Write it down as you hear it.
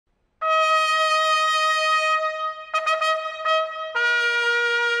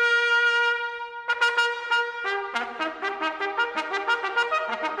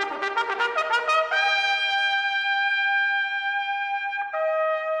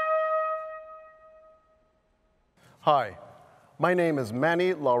Hi, my name is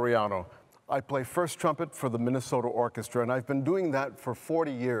Manny Laureano. I play first trumpet for the Minnesota Orchestra, and I've been doing that for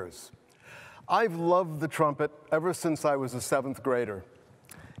 40 years. I've loved the trumpet ever since I was a 7th grader.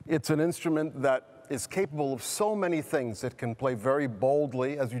 It's an instrument that is capable of so many things. It can play very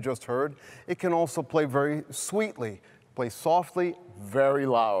boldly, as you just heard. It can also play very sweetly, play softly, very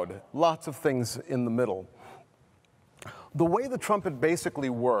loud. Lots of things in the middle. The way the trumpet basically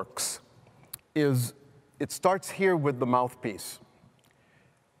works is it starts here with the mouthpiece.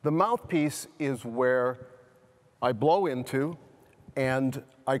 The mouthpiece is where I blow into and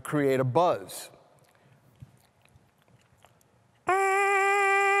I create a buzz.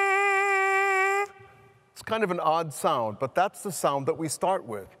 It's kind of an odd sound, but that's the sound that we start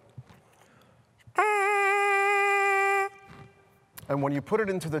with. And when you put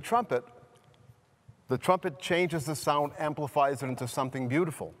it into the trumpet changes the sound, amplifies it into something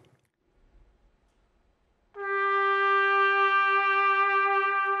beautiful.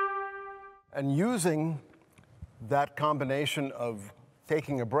 And using that combination of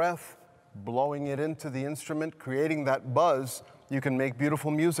taking a breath, blowing it into the instrument, creating that buzz, you can make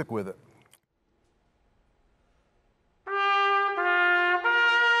beautiful music with it.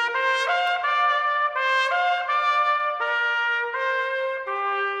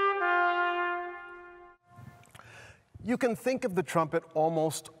 You can think of the trumpet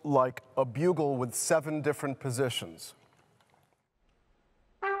almost like a bugle with 7 different positions.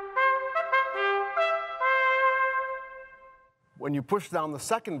 When you push down the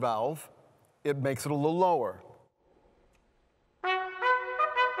second valve, it makes it a little lower.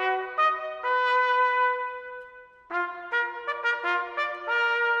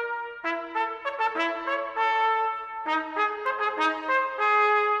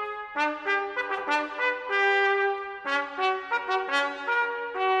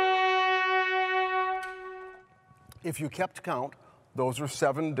 If you kept count, those are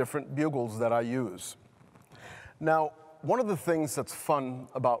 7 different bugles that I use. Now, one of the things that's fun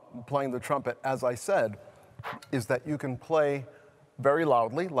about playing the trumpet, as I said, is that you can play very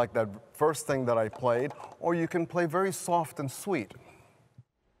loudly, like that first thing that I played, or you can play very soft and sweet.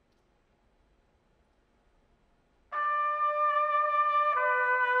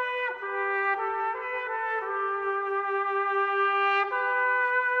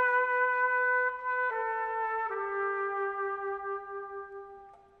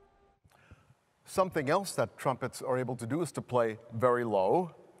 Something else that trumpets are able to do is to play very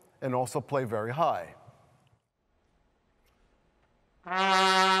low and also play very high.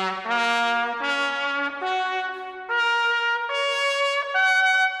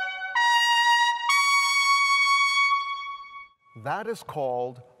 That is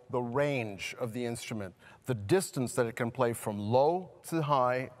called the range of the instrument. The distance that it can play from low to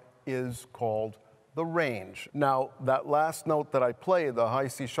high is called the range. Now, that last note that I play, the high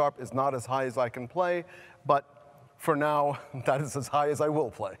C sharp, is not as high as I can play, but for now, that is as high as I will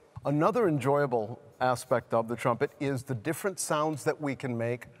play. Another enjoyable aspect of the trumpet is the different sounds that we can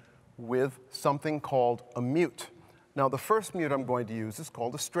make with something called a mute. Now, the first mute I'm going to use is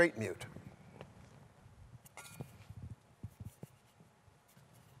called a straight mute.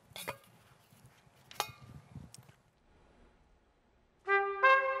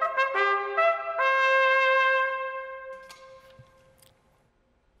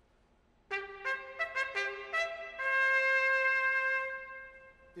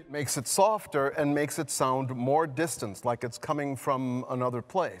 It makes it softer and makes it sound more distant, like it's coming from another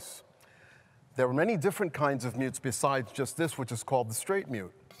place. There are many different kinds of mutes besides just this, which is called the straight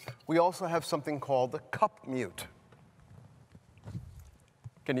mute. We also have something called the cup mute.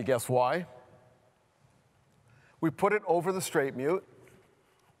 Can you guess why? We put it over the straight mute.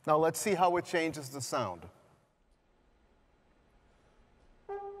 Now let's see how it changes the sound.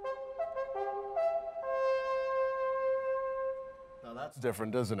 That's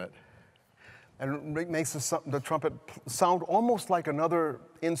different, isn't it? And it makes the trumpet sound almost like another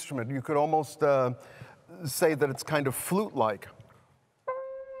instrument. You could almost say that it's kind of flute-like.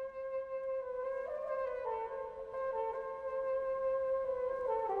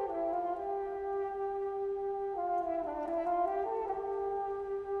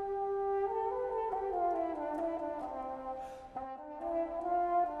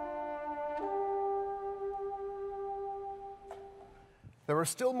 There are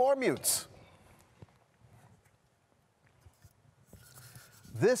still more mutes.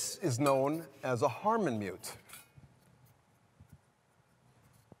 This is known as a Harmon mute.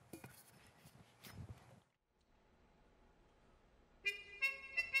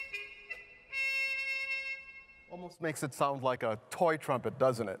 Almost makes it sound like a toy trumpet,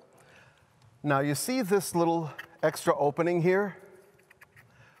 doesn't it? Now you see this little extra opening here.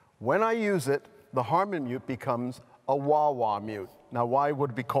 When I use it, the harmony mute becomes a wah-wah mute. Now, why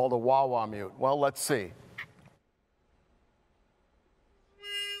would it be called a wah-wah mute? Well, let's see.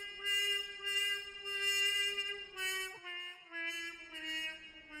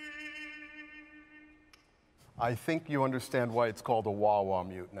 I think you understand why it's called a wah-wah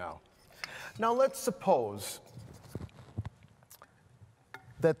mute now. Now, let's suppose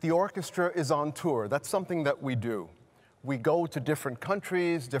that the orchestra is on tour. That's something that we do. We go to different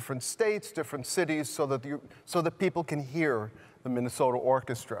countries, different states, different cities so that people can hear the Minnesota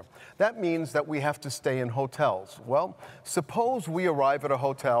Orchestra. That means that we have to stay in hotels. Well, suppose we arrive at a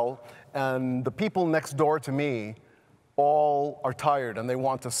hotel and the people next door to me all are tired and they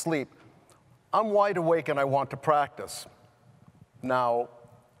want to sleep. I'm wide awake and I want to practice. Now,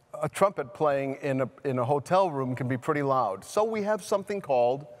 a trumpet playing in a hotel room can be pretty loud. So we have something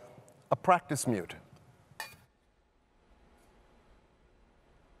called a practice mute.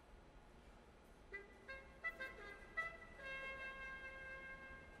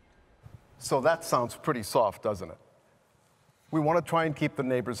 So that sounds pretty soft, doesn't it? We want to try and keep the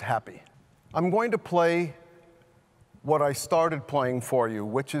neighbors happy. I'm going to play what I started playing for you,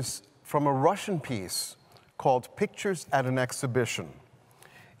 which is from a Russian piece called Pictures at an Exhibition.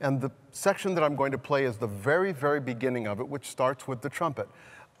 And the section that I'm going to play is the very, very beginning of it, which starts with the trumpet.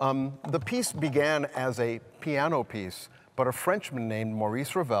 The piece began as a piano piece, but a Frenchman named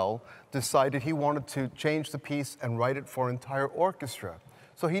Maurice Ravel decided he wanted to change the piece and write it for an entire orchestra.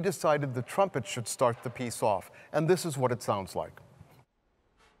 So he decided the trumpet should start the piece off, and this is what it sounds like.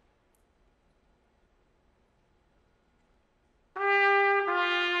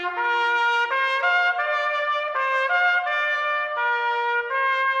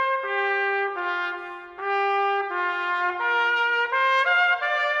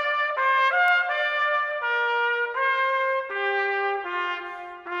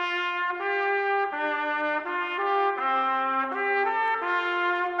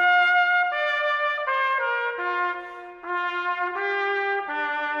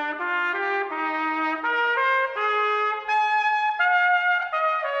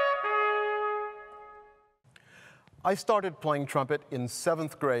 I started playing trumpet in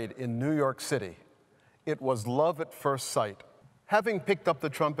 7th grade in New York City. It was love at first sight. Having picked up the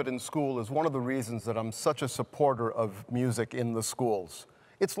trumpet in school is one of the reasons that I'm such a supporter of music in the schools.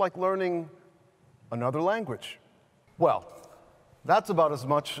 It's like learning another language. Well, that's about as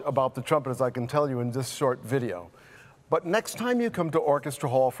much about the trumpet as I can tell you in this short video. But next time you come to Orchestra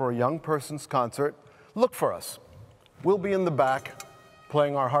Hall for a young person's concert, look for us. We'll be in the back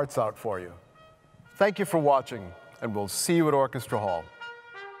playing our hearts out for you. Thank you for watching, and we'll see you at Orchestra Hall.